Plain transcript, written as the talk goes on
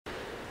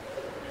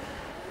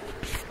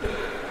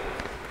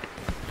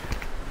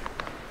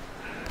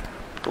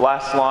The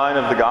last line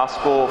of the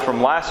gospel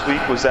from last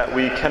week was that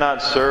we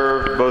cannot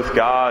serve both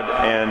God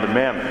and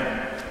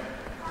mammon.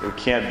 We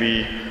can't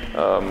be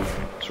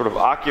sort of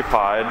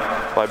occupied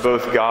by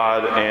both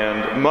God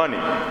and money.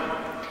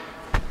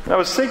 And I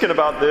was thinking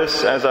about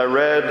this as I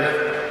read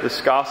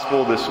this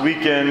gospel this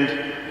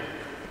weekend,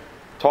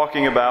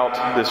 talking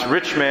about this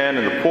rich man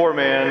and the poor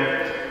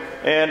man,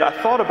 and I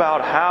thought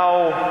about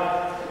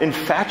how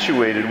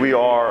infatuated we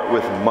are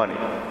with money.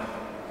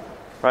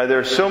 Right? There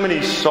are so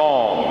many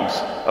songs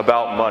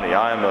about money.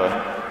 I am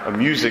a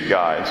music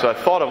guy, and so I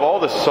thought of all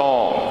the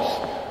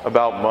songs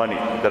about money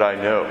that I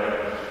know.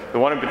 The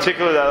one in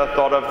particular that I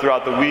thought of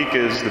throughout the week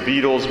is the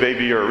Beatles'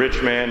 Baby You're a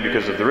Rich Man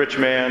because of the rich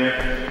man.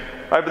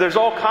 Right? But there's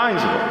all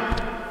kinds of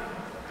them.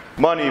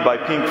 Money by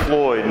Pink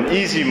Floyd, and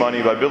Easy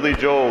Money by Billy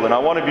Joel, and I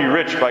Want to Be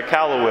Rich by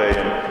Calloway.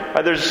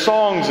 And there's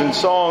songs and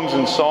songs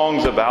and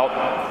songs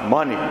about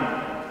money.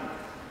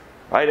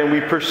 Right? And we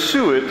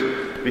pursue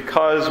it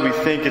because we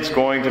think it's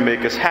going to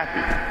make us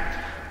happy.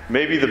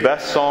 Maybe the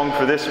best song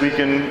for this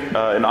weekend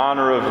in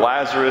honor of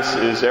Lazarus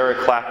is Eric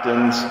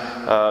Clapton's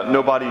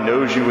Nobody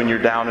Knows You When You're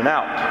Down and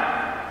Out.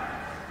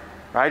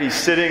 Right? He's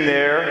sitting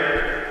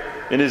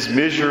there in his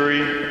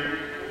misery,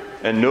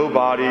 and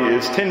nobody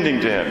is tending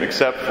to him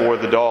except for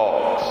the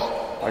dogs,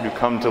 right, who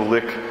come to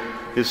lick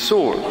his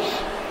sores.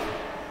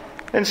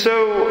 And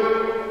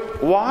so,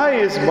 why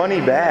is money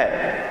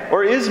bad?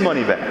 Or is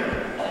money bad?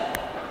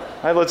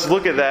 Right, let's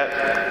look at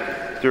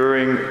that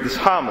during this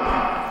homily.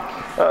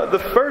 The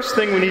first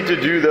thing we need to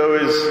do, though,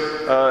 is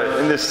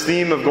in this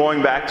theme of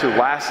going back to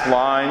last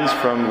lines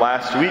from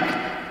last week,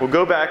 we'll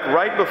go back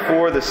right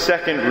before the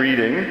second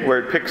reading, where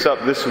it picks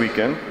up this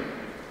weekend.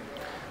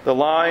 The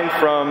line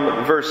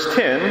from verse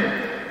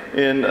 10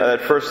 in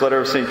that first letter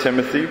of St.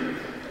 Timothy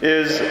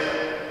is,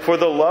 "For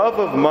the love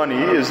of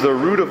money is the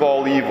root of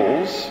all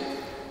evils,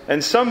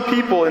 and some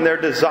people in their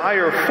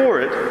desire for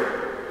it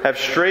have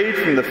strayed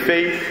from the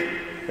faith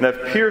and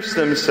have pierced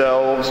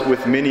themselves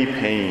with many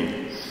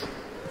pains."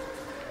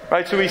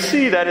 Right, so we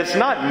see that it's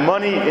not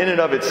money in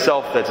and of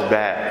itself that's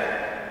bad.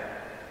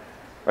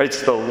 Right,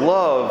 it's the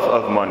love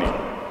of money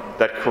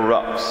that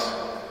corrupts.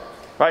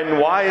 Right, and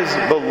why is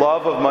the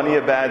love of money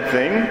a bad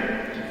thing?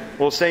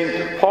 Well,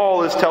 St.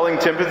 Paul is telling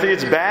Timothy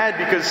it's bad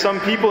because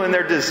some people in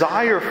their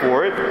desire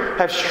for it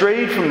have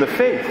strayed from the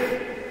faith.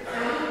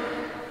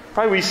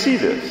 Right, we see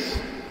this.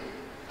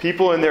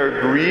 People in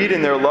their greed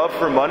and their love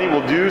for money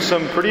will do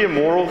some pretty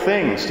immoral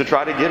things to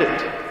try to get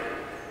it.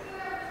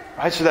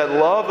 Right, so that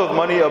love of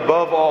money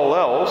above all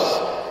else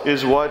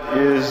is what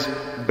is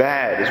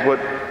bad, is what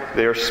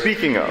they are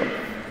speaking of.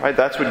 Right,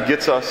 that's what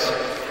gets us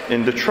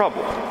into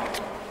trouble.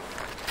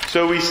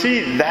 So we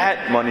see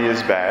that money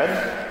is bad,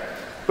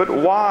 but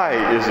why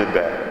is it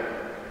bad?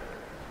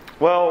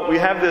 Well, we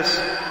have this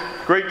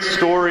great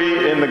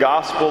story in the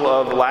Gospel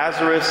of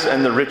Lazarus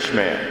and the rich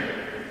man.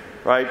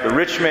 Right, the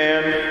rich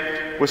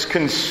man was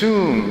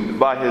consumed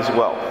by his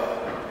wealth.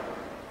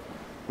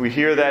 We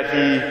hear that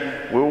he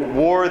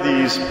wore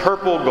these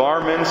purple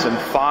garments and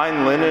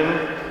fine linen,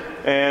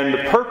 and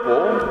the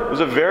purple was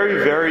a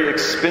very, very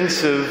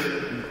expensive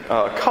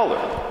color.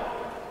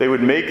 They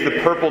would make the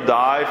purple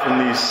dye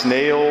from these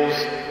snails,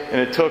 and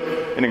it took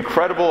an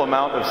incredible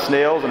amount of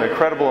snails, an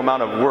incredible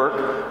amount of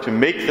work to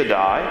make the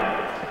dye.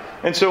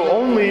 And so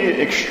only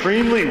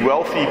extremely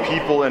wealthy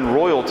people and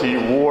royalty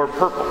wore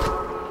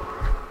purple.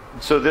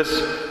 So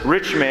this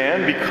rich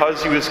man,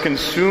 because he was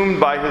consumed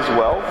by his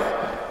wealth,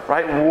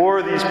 right,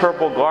 wore these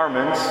purple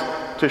garments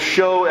to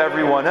show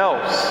everyone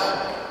else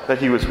that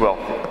he was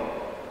wealthy,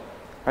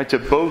 right, to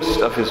boast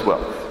of his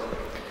wealth.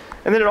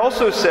 And then it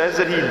also says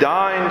that he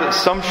dined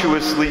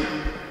sumptuously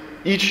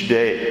each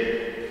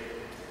day.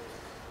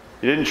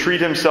 He didn't treat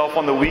himself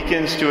on the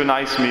weekends to a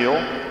nice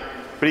meal,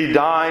 but he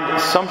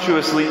dined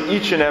sumptuously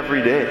each and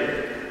every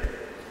day.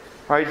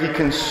 Right? He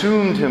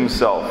consumed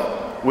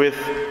himself with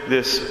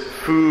this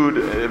food,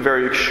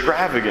 very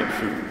extravagant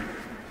food.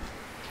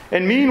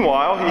 And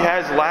meanwhile, he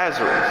has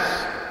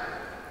Lazarus,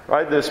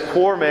 right? This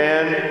poor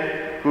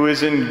man who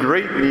is in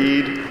great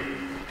need,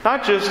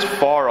 not just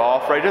far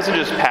off, right? He doesn't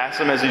just pass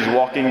him as he's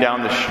walking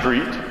down the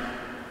street,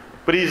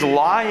 but he's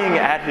lying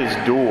at his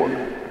door.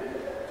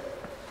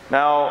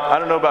 Now, I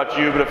don't know about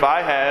you, but if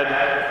I had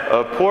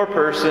a poor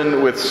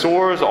person with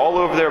sores all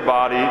over their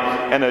body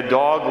and a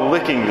dog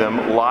licking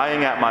them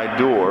lying at my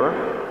door,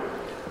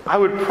 I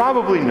would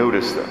probably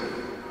notice them.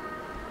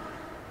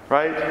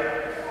 Right?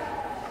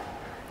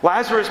 The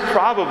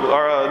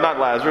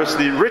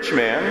rich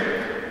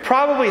man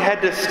probably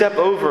had to step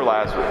over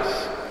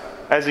Lazarus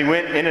as he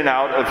went in and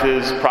out of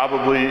his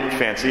probably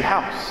fancy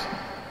house.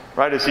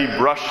 Right? As he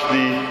brushed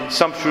the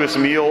sumptuous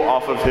meal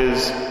off of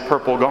his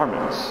purple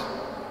garments.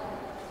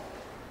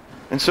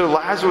 And so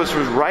Lazarus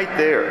was right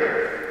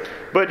there.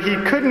 But he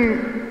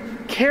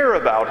couldn't care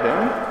about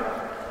him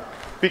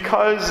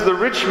because the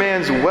rich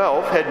man's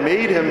wealth had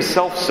made him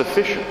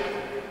self-sufficient.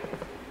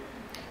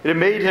 It had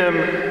made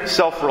him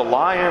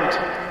self-reliant,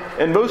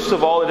 and most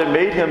of all, it had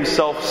made him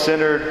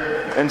self-centered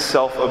and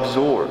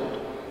self-absorbed.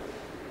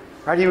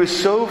 Right? He was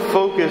so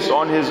focused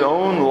on his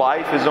own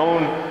life, his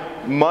own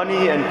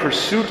money and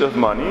pursuit of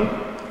money,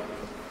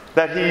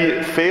 that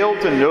he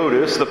failed to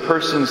notice the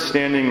person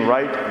standing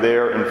right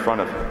there in front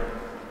of him,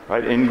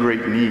 right, in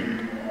great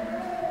need.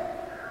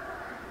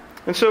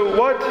 And so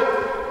what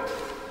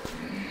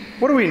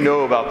do we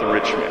know about the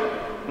rich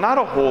man? Not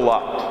a whole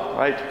lot,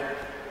 right?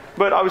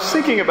 But I was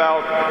thinking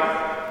about,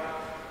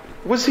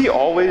 was he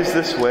always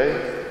this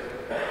way?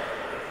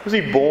 Was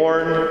he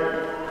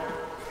born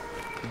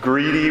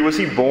greedy? Was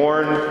he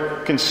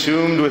born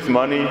consumed with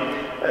money?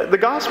 The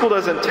gospel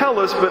doesn't tell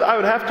us, but I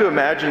would have to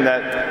imagine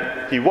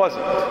that he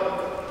wasn't.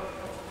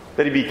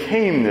 That he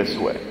became this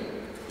way.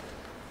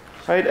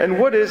 Right? And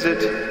what is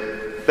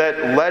it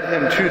that led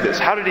him to this?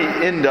 How did he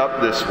end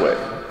up this way?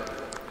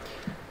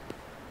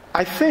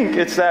 I think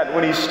it's that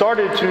when he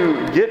started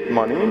to get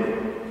money,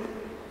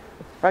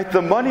 right,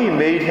 the money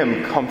made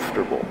him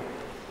comfortable.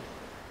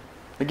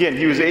 Again,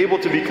 he was able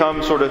to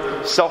become sort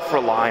of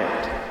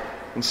self-reliant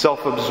and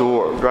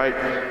self-absorbed,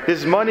 right?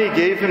 His money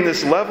gave him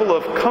this level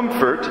of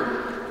comfort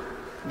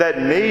that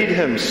made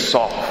him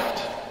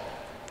soft.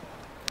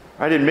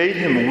 Right? It made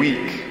him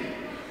weak.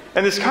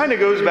 And this kind of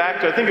goes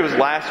back to, I think it was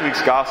last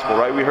week's gospel,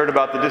 right? We heard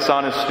about the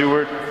dishonest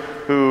steward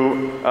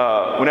who,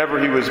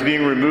 whenever he was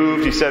being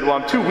removed, he said, well,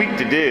 I'm too weak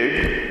to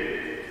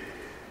dig.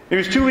 He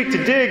was too weak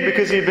to dig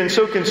because he had been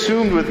so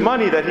consumed with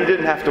money that he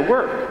didn't have to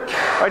work.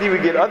 Right? He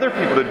would get other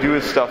people to do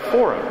his stuff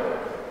for him.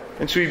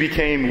 And so he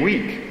became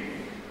weak.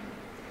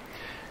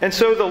 And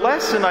so the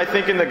lesson, I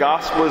think, in the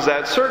gospel is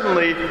that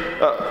certainly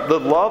the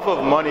love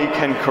of money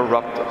can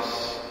corrupt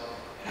us.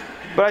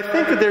 But I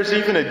think that there's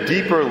even a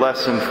deeper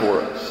lesson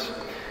for us.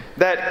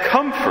 That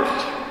comfort,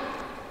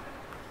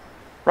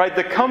 right,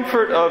 the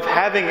comfort of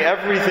having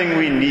everything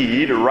we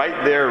need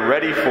right there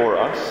ready for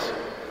us,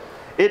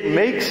 it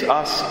makes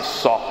us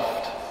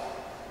soft.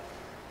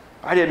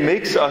 Right? It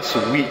makes us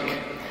weak.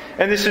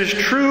 And this is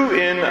true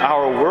in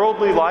our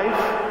worldly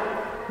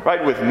life,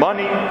 right, with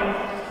money,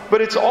 but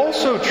it's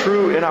also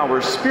true in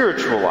our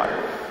spiritual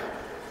life.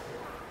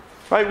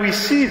 Right? We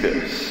see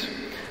this.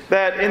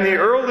 That in the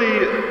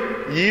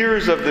early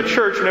years of the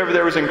church, whenever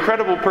there was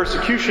incredible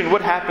persecution,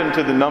 what happened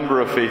to the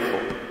number of faithful?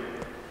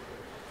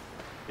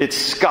 It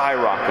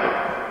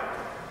skyrocketed.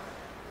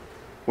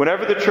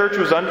 Whenever the church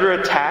was under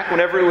attack,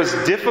 whenever it was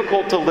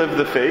difficult to live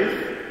the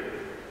faith,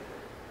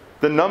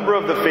 the number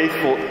of the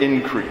faithful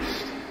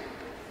increased.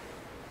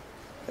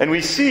 And we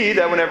see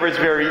that whenever it's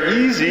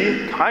very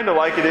easy, kind of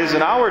like it is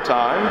in our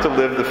time, to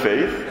live the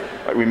faith,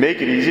 right? We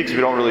make it easy because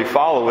we don't really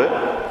follow it.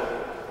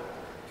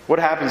 What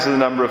happens to the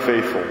number of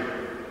faithful?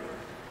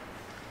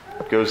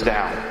 It goes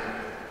down.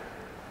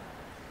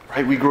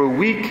 Right? We grow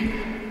weak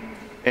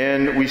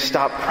and we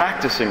stop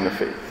practicing the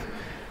faith.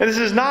 And this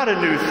is not a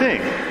new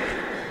thing.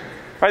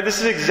 Right? This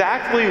is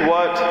exactly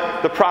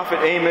what the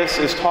prophet Amos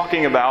is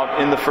talking about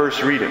in the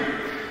first reading.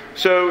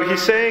 So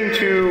he's saying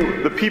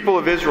to the people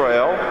of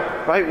Israel,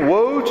 right,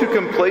 woe to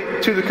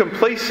the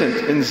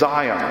complacent in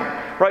Zion.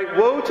 Right?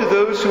 Woe to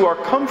those who are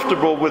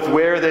comfortable with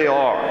where they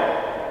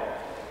are.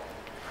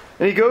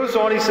 And he goes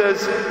on, he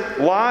says,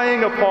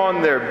 lying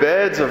upon their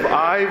beds of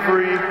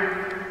ivory,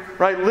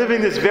 right,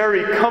 living this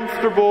very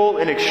comfortable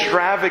and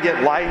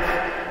extravagant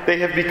life, they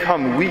have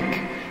become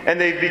weak and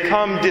they've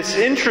become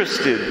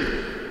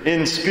disinterested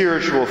in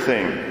spiritual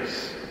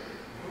things.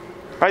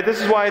 Right,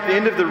 this is why at the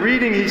end of the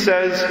reading he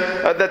says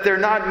that they're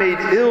not made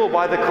ill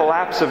by the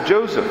collapse of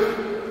Joseph.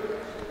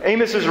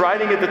 Amos is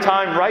writing at the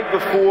time right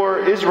before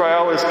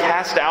Israel is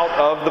cast out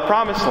of the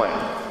promised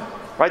land.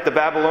 Right, the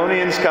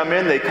Babylonians come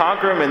in, they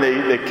conquer them, and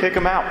they kick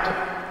them out.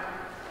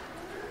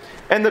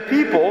 And the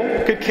people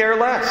could care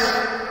less.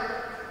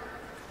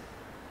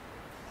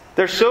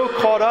 They're so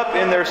caught up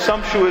in their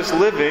sumptuous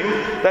living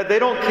that they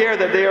don't care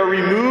that they are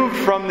removed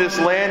from this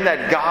land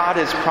that God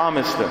has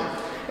promised them.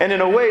 And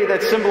in a way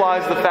that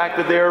symbolized the fact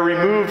that they are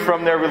removed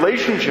from their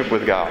relationship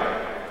with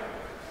God.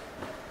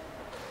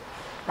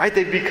 Right?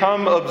 They've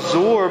become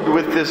absorbed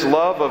with this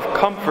love of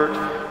comfort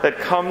that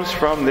comes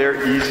from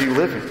their easy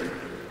living.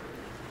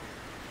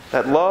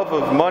 That love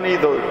of money,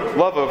 the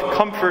love of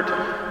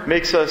comfort,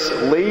 makes us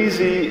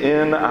lazy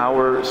in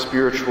our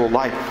spiritual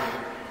life.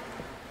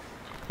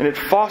 And it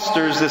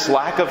fosters this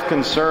lack of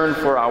concern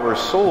for our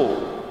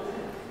soul.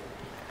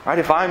 Right?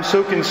 If I'm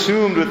so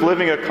consumed with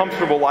living a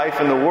comfortable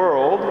life in the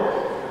world,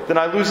 then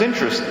I lose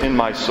interest in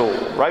my soul.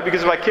 Right?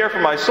 Because if I care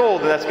for my soul,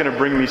 then that's going to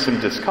bring me some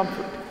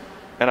discomfort.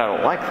 And I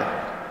don't like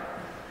that.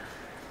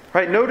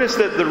 Right? Notice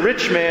that the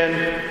rich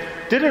man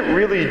didn't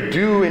really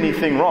do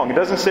anything wrong. It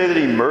doesn't say that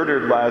he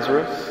murdered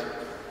Lazarus.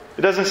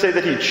 It doesn't say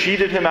that he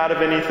cheated him out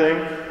of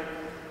anything.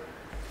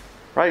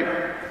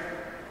 Right?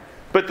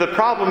 But the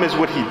problem is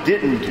what he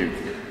didn't do.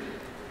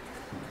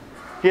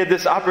 He had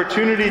this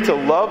opportunity to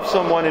love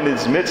someone in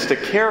his midst, to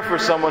care for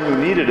someone who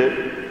needed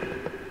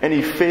it, and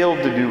he failed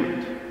to do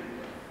it.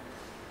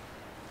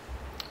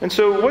 And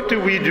so what do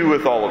we do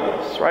with all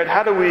of this? Right?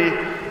 How do we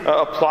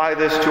apply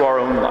this to our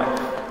own life?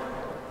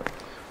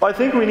 Well, I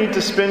think we need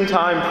to spend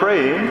time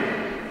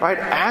praying, right,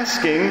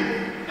 asking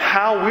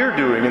how we're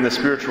doing in the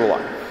spiritual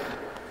life.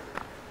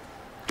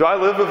 Do I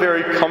live a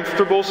very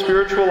comfortable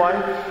spiritual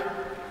life?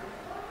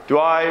 Do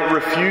I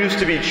refuse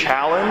to be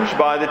challenged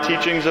by the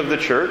teachings of the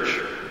church,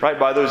 right?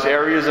 By those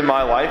areas in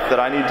my life that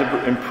I need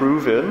to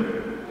improve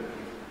in?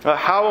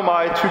 How am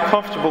I too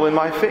comfortable in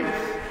my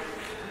faith?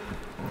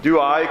 Do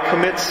I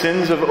commit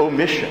sins of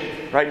omission,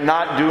 right?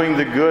 Not doing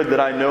the good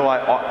that I know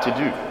I ought to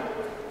do?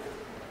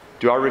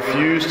 Do I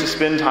refuse to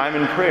spend time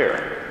in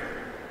prayer?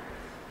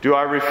 Do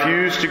I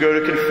refuse to go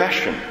to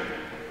confession?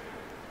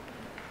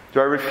 Do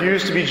I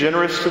refuse to be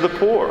generous to the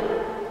poor?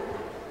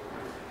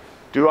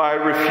 Do I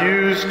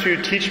refuse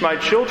to teach my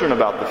children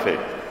about the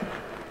faith?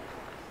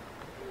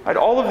 Right?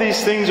 All of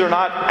these things are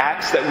not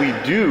acts that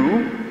we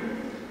do,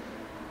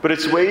 but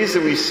it's ways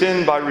that we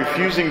sin by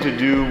refusing to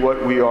do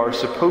what we are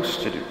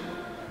supposed to do.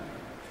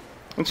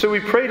 And so we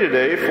pray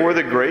today for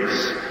the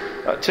grace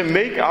to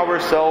make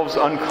ourselves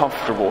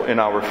uncomfortable in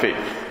our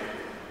faith,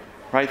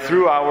 right?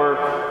 Through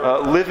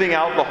our living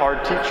out the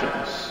hard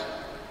teachings,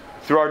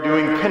 through our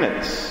doing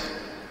penance,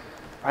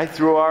 right?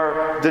 Through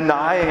our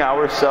denying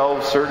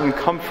ourselves certain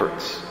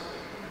comforts.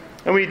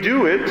 And we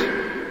do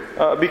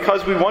it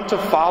because we want to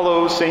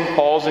follow St.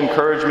 Paul's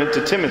encouragement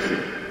to Timothy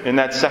in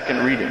that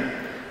second reading.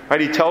 Right?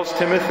 He tells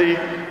Timothy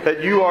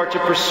that you are to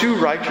pursue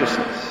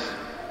righteousness.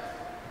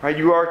 Right?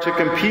 You are to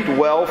compete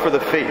well for the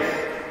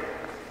faith.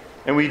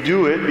 And we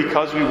do it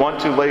because we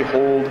want to lay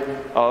hold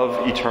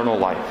of eternal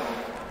life.